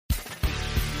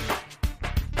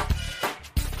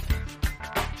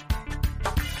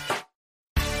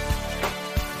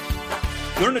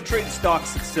Learn to trade stocks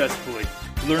successfully.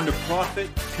 Learn to profit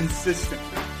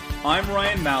consistently. I'm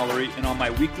Ryan Mallory, and on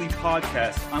my weekly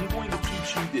podcast, I'm going to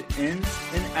teach you the ins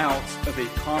and outs of a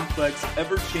complex,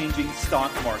 ever-changing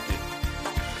stock market.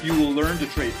 You will learn to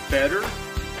trade better,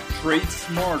 trade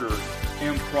smarter,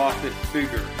 and profit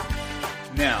bigger.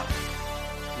 Now,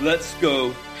 let's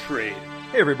go trade.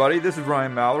 Hey everybody, this is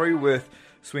Ryan Mallory with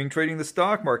Swing Trading the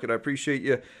Stock Market. I appreciate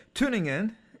you tuning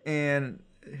in and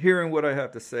hearing what I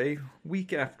have to say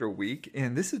week after week.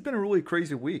 And this has been a really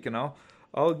crazy week, and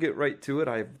I'll get right to it.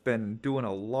 I've been doing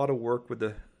a lot of work with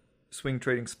the Swing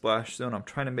Trading Splash Zone. I'm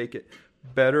trying to make it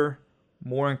better,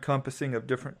 more encompassing of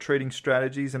different trading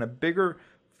strategies, and a bigger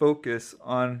focus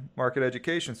on market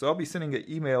education. So I'll be sending an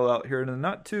email out here in the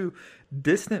not too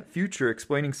distant future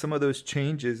explaining some of those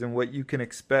changes and what you can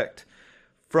expect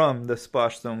from the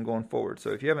Splash Zone going forward.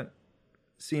 So if you haven't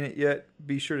seen it yet,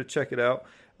 be sure to check it out.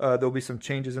 There'll be some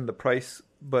changes in the price,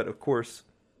 but of course,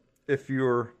 if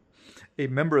you're a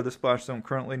member of the Splash Zone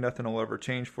currently, nothing will ever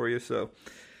change for you. So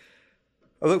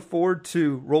I look forward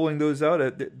to rolling those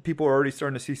out. People are already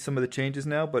starting to see some of the changes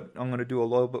now, but I'm going to do a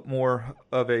little bit more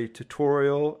of a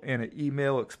tutorial and an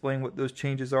email explaining what those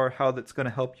changes are, how that's going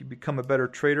to help you become a better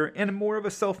trader and more of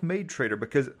a self-made trader,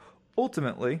 because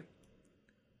ultimately,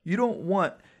 you don't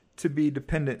want to be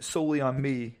dependent solely on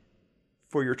me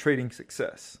for your trading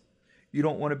success. You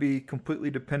don't want to be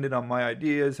completely dependent on my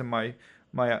ideas and my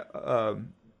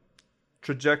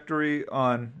trajectory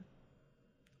on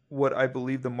what I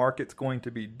believe the market's going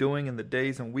to be doing in the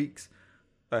days and weeks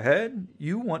ahead.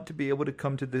 You want to be able to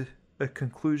come to a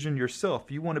conclusion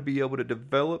yourself. You want to be able to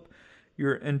develop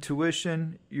your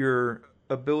intuition, your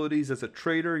abilities as a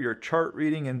trader, your chart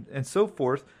reading, and so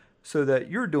forth, so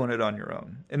that you're doing it on your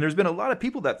own. And there's been a lot of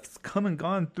people that's come and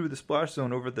gone through the Splash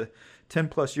Zone over the 10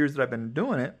 plus years that I've been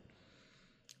doing it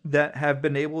that have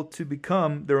been able to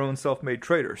become their own self-made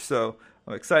traders. So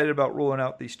I'm excited about rolling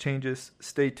out these changes.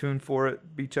 Stay tuned for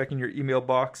it. Be checking your email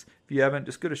box. If you haven't,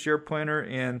 just go to SharePlanner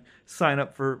and sign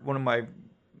up for one of my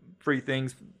free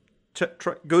things.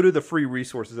 Go to the free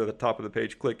resources at the top of the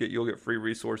page. Click it. You'll get free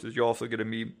resources. You'll also get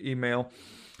an email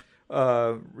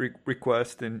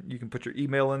request, and you can put your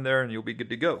email in there and you'll be good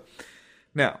to go.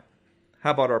 Now, how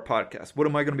about our podcast? What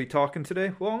am I going to be talking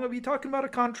today? Well, I'm going to be talking about a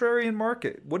contrarian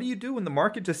market. What do you do when the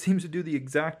market just seems to do the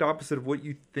exact opposite of what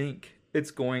you think it's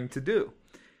going to do?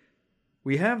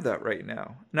 We have that right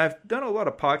now. And I've done a lot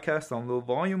of podcasts on low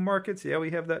volume markets. Yeah, we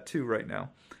have that too right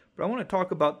now. But I want to talk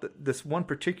about this one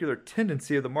particular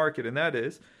tendency of the market, and that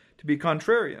is to be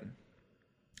contrarian.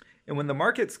 And when the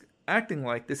market's acting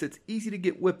like this, it's easy to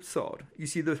get whipsawed. You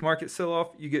see this market sell off,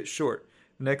 you get short.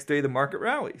 The next day, the market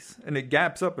rallies, and it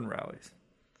gaps up and rallies.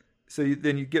 So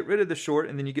then you get rid of the short,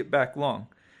 and then you get back long.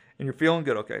 And you're feeling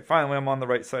good. Okay, finally, I'm on the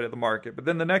right side of the market. But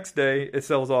then the next day, it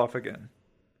sells off again.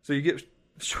 So you get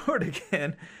short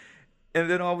again,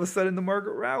 and then all of a sudden, the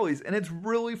market rallies. And it's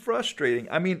really frustrating.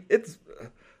 I mean, it's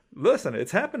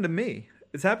happened to me.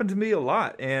 It's happened to me a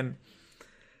lot, and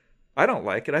I don't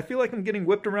like it. I feel like I'm getting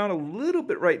whipped around a little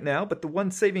bit right now, but the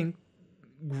one saving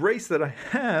grace that I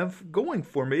have going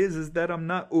for me is that I'm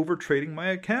not over trading my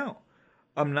account.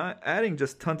 I'm not adding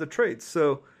just tons of trades.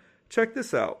 So check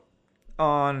this out.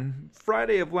 On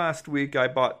Friday of last week, I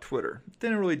bought Twitter.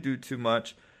 Didn't really do too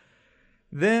much.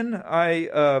 Then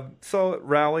I saw it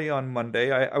rally on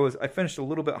Monday. I finished a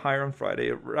little bit higher on Friday.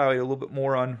 It rallied a little bit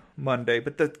more on Monday.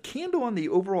 But the candle on the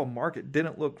overall market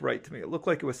didn't look right to me. It looked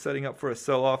like it was setting up for a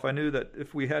sell-off. I knew that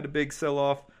if we had a big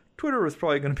sell-off, Twitter was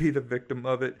probably going to be the victim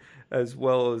of it, as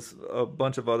well as a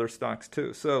bunch of other stocks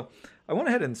too. So I went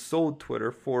ahead and sold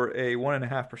Twitter for a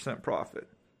 1.5% profit.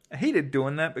 I hated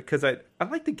doing that because I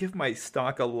like to give my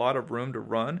stock a lot of room to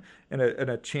run and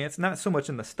a chance, not so much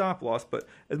in the stop loss, but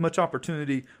as much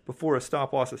opportunity before a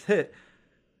stop loss is hit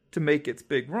to make its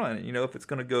big run. And, if it's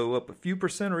going to go up a few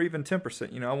percent or even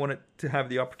 10%, I want it to have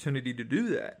the opportunity to do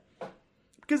that.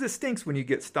 Because it stinks when you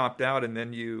get stopped out and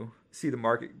then you see the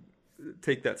market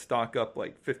take that stock up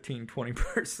like 15,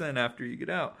 20% after you get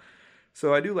out.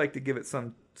 So I do like to give it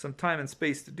some time and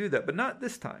space to do that, but not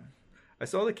this time. I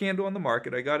saw the candle on the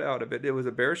market. I got out of it. It was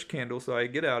a bearish candle, so I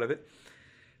get out of it,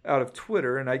 out of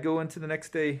Twitter, and I go into the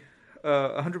next day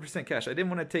 100% cash. I didn't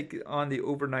want to take on the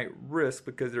overnight risk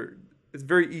because it's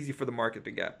very easy for the market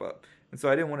to gap up, and so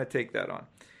I didn't want to take that on.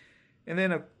 And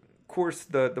then, of course,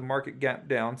 the market gapped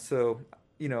down, so,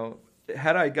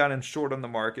 had I gotten short on the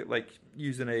market, like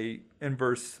using a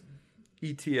inverse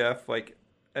ETF like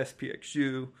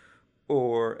SPXU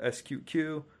or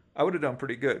SQQ, I would have done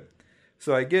pretty good.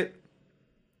 So I get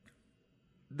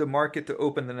the market to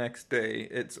open the next day.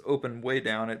 It's open way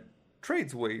down. It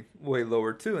trades way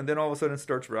lower too, and then all of a sudden it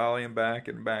starts rallying back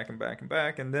and back and back and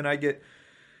back, and then I get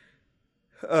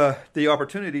the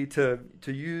opportunity to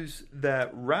use that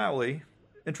rally,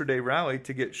 intraday rally,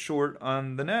 to get short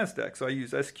on the NASDAQ. So I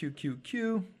use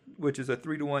SQQQ, which is a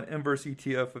 3-to-1 inverse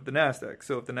ETF of the NASDAQ.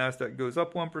 So if the NASDAQ goes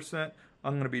up 1%,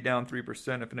 I'm going to be down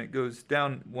 3%. If it goes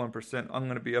down 1%, I'm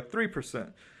going to be up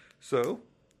 3%. So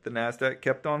the NASDAQ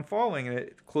kept on falling, and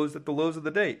it closed at the lows of the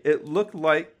day. It looked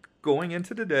like going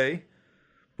into today,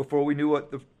 before we knew what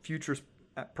the futures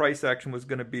price action was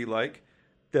going to be like,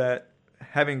 that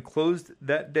having closed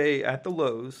that day at the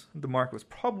lows, the market was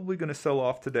probably going to sell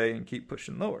off today and keep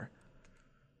pushing lower.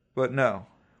 But no,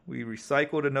 we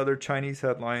recycled another Chinese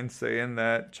headline saying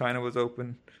that China was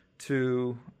open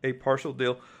to a partial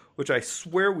deal, which I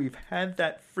swear we've had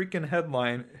that freaking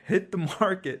headline hit the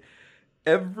market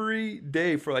every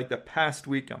day for like the past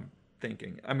week, I'm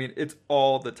thinking. I mean, it's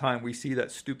all the time we see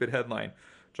that stupid headline.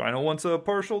 China wants a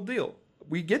partial deal.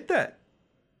 We get that.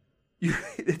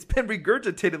 It's been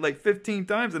regurgitated like 15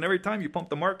 times, and every time you pump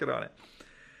the market on it.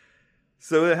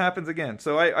 So it happens again.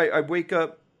 So I wake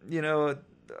up,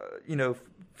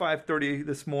 5:30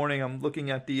 this morning. I'm looking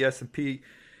at the S&P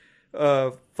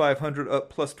 500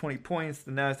 up plus 20 points. The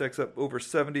NASDAQ's up over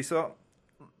 70. So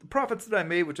the profits that I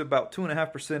made, which is about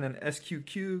 2.5% in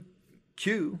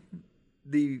SQQQ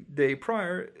the day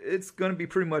prior, it's going to be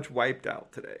pretty much wiped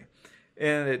out today.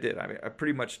 And it did. I mean, I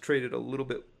pretty much traded a little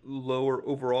bit lower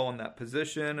overall in that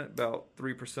position, about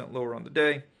 3% lower on the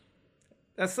day.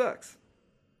 That sucks.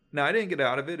 Now, I didn't get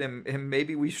out of it, and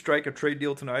maybe we strike a trade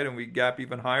deal tonight and we gap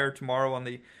even higher tomorrow on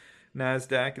the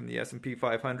NASDAQ and the S&P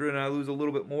 500, and I lose a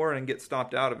little bit more and get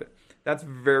stopped out of it. That's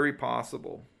very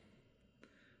possible.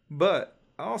 But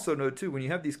I also know, too, when you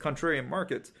have these contrarian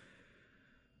markets,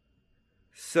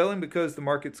 selling because the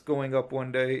market's going up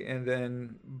one day and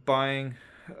then buying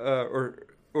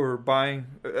buying.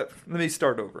 Let me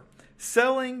start over.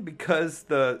 Selling because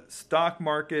the stock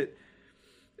market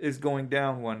is going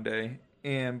down one day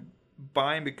and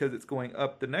buying because it's going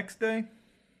up the next day,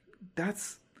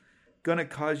 that's going to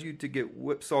cause you to get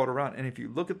whipsawed around. And if you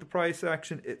look at the price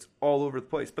action, it's all over the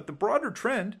place. But the broader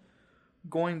trend,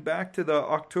 going back to the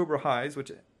October highs,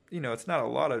 which, it's not a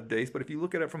lot of days, but if you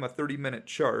look at it from a 30-minute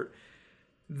chart,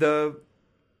 the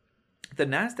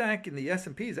NASDAQ and the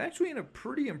S&P is actually in a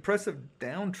pretty impressive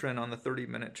downtrend on the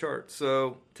 30-minute chart.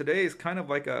 So today is kind of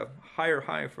like a higher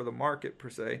high for the market per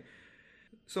se.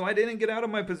 So I didn't get out of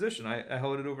my position. I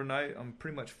held it overnight. I'm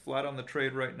pretty much flat on the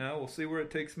trade right now. We'll see where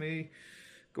it takes me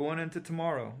going into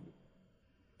tomorrow.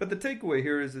 But the takeaway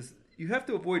here is you have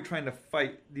to avoid trying to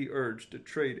fight the urge to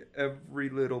trade every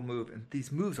little move. And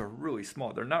these moves are really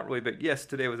small. They're not really big. Yes,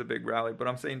 today was a big rally, but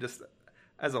I'm saying just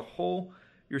as a whole,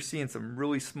 you're seeing some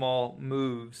really small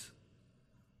moves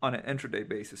on an intraday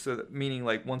basis. So that meaning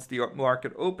like once the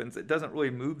market opens, it doesn't really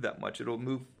move that much. It'll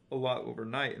move a lot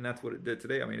overnight, and that's what it did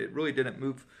today. I mean, it really didn't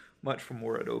move much from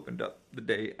where it opened up the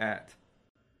day at.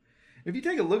 If you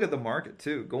take a look at the market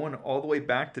too, going all the way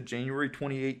back to January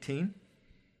 2018,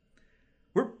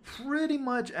 we're pretty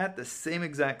much at the same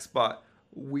exact spot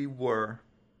we were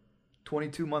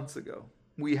 22 months ago.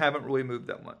 We haven't really moved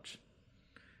that much.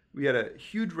 We had a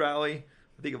huge rally,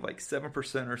 I think of like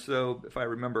 7% or so, if I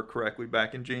remember correctly,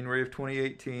 back in January of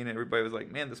 2018. Everybody was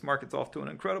like, man, this market's off to an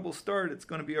incredible start. It's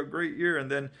going to be a great year.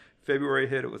 And then February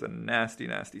hit. It was a nasty,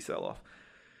 nasty sell-off.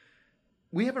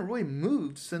 We haven't really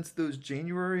moved since those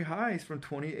January highs from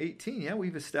 2018. Yeah,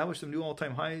 we've established some new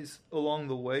all-time highs along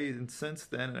the way and since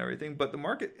then and everything. But the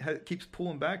market keeps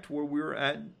pulling back to where we were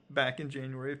at back in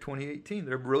January of 2018.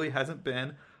 There really hasn't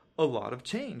been a lot of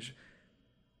change.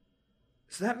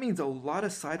 So that means a lot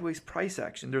of sideways price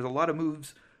action. There's a lot of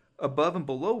moves above and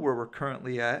below where we're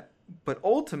currently at, but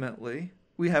ultimately,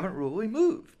 we haven't really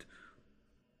moved.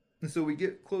 And so we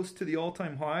get close to the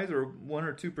all-time highs or 1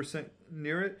 or 2%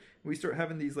 near it. We start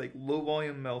having these like low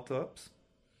volume melt-ups.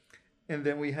 And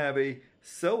then we have a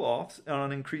sell-offs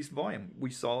on increased volume. We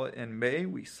saw it in May.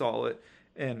 We saw it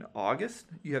in August.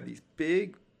 You have these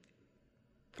big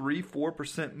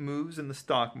 3-4% moves in the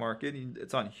stock market.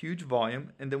 It's on huge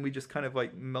volume, and then we just kind of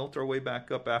like melt our way back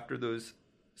up after those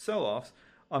sell-offs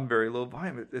on very low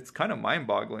volume. It's kind of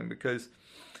mind-boggling because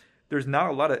there's not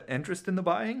a lot of interest in the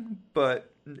buying,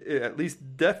 but at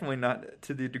least definitely not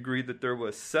to the degree that there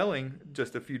was selling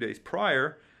just a few days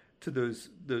prior to those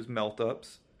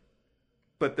melt-ups.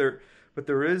 But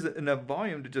there is enough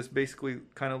volume to just basically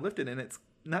kind of lift it, and it's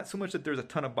not so much that there's a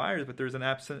ton of buyers, but there's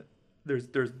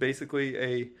basically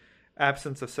a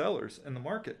absence of sellers in the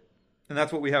market. And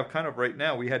that's what we have kind of right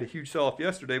now. We had a huge sell-off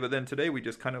yesterday, but then today we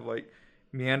just kind of like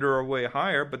meander our way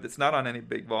higher, but it's not on any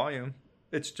big volume.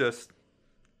 It's just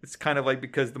It's kind of like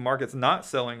because the market's not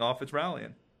selling off, it's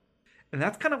rallying. And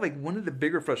that's kind of like one of the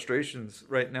bigger frustrations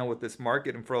right now with this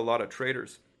market and for a lot of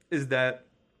traders is that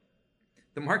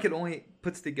the market only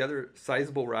puts together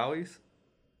sizable rallies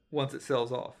once it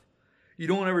sells off. You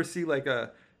don't ever see like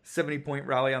a 70-point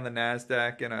rally on the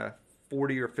NASDAQ and a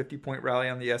 40 or 50-point rally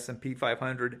on the S&P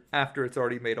 500 after it's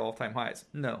already made all-time highs.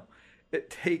 No. It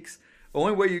takes... The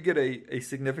only way you get a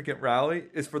significant rally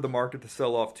is for the market to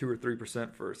sell off 2 or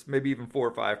 3% first, maybe even 4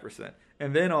 or 5%.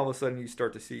 And then all of a sudden you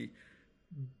start to see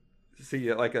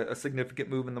like a significant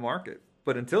move in the market.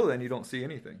 But until then, you don't see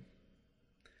anything.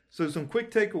 So some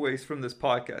quick takeaways from this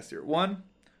podcast here. 1,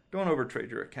 don't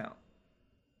overtrade your account.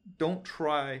 Don't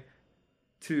try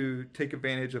to take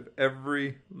advantage of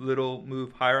every little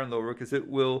move higher and lower because it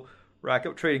will rack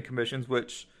up trading commissions,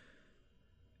 which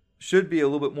should be a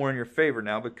little bit more in your favor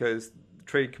now because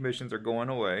trade commissions are going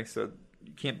away. So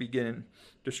you can't be getting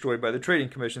destroyed by the trading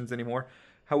commissions anymore.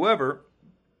 However,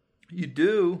 you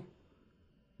do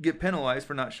get penalized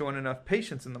for not showing enough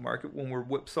patience in the market when we're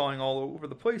whipsawing all over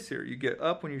the place here. You get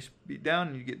up when you should be down,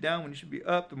 and you get down when you should be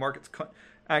up. The market's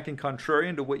acting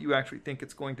contrarian to what you actually think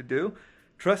it's going to do.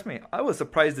 Trust me, I was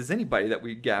surprised as anybody that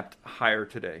we gapped higher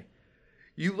today.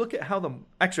 You look at how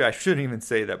actually, I shouldn't even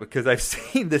say that because I've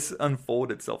seen this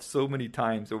unfold itself so many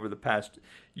times over the past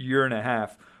year and a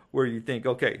half where you think,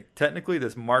 okay, technically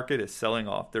this market is selling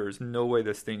off. There is no way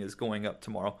this thing is going up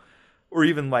tomorrow or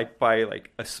even like by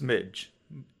like a smidge.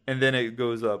 And then it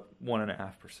goes up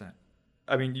 1.5%.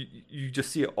 I mean, you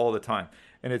just see it all the time.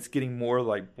 And it's getting more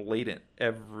like blatant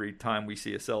every time we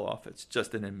see a sell-off. It's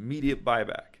just an immediate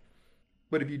buyback.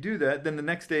 But if you do that, then the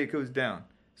next day it goes down.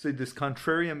 So this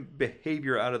contrarian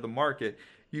behavior out of the market,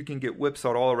 you can get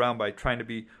whipsawed all around by trying to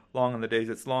be long on the days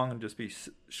it's long and just be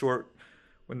short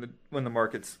when the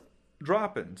market's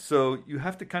dropping. So you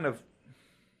have to kind of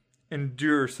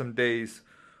endure some days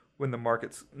when the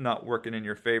market's not working in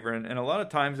your favor. And a lot of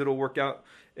times it'll work out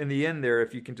in the end there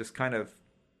if you can just kind of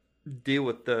deal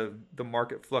with the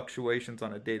market fluctuations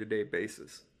on a day-to-day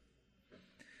basis.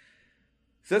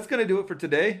 So that's going to do it for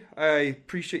today. I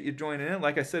appreciate you joining in.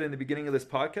 Like I said in the beginning of this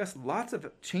podcast, lots of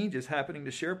changes happening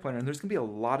to SharePlanner, and there's going to be a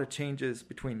lot of changes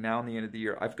between now and the end of the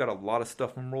year. I've got a lot of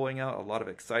stuff I'm rolling out, a lot of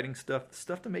exciting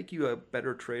stuff to make you a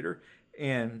better trader,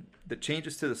 and the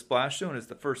changes to the Splash Zone is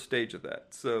the first stage of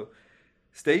that. So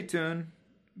stay tuned.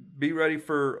 Be ready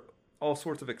for all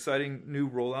sorts of exciting new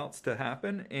rollouts to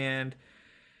happen, and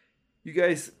you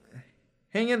guys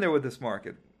hang in there with this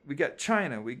market. We got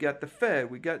China, we got the Fed,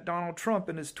 we got Donald Trump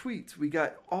and his tweets. We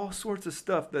got all sorts of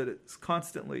stuff that is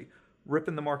constantly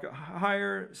ripping the market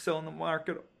higher, selling the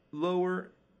market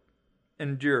lower.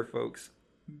 Endure, folks.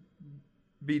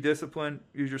 Be disciplined,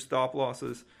 use your stop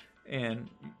losses, and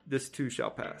this too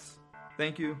shall pass.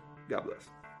 Thank you. God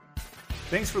bless.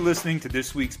 Thanks for listening to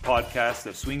this week's podcast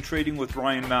of Swing Trading with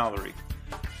Ryan Mallory.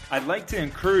 I'd like to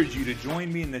encourage you to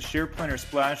join me in the SharePlanner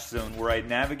Splash Zone where I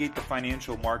navigate the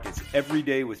financial markets every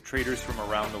day with traders from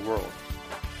around the world.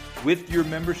 With your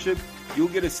membership, you'll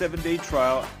get a 7-day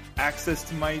trial, access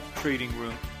to my trading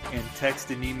room, and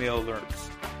text and email alerts.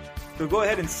 So go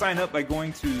ahead and sign up by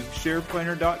going to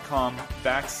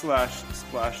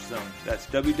shareplanner.com/splash zone. That's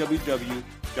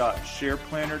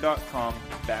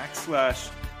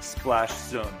www.shareplanner.com/splash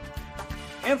zone.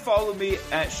 And follow me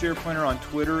at SharePlanner on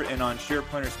Twitter and on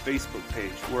SharePlanner's Facebook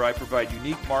page, where I provide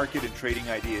unique market and trading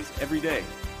ideas every day.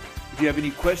 If you have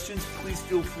any questions, please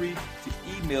feel free to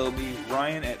email me,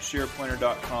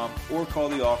 ryan@shareplanner.com, or call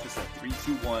the office at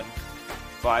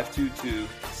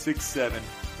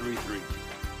 321-522-6733.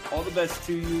 All the best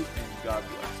to you, and God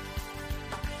bless.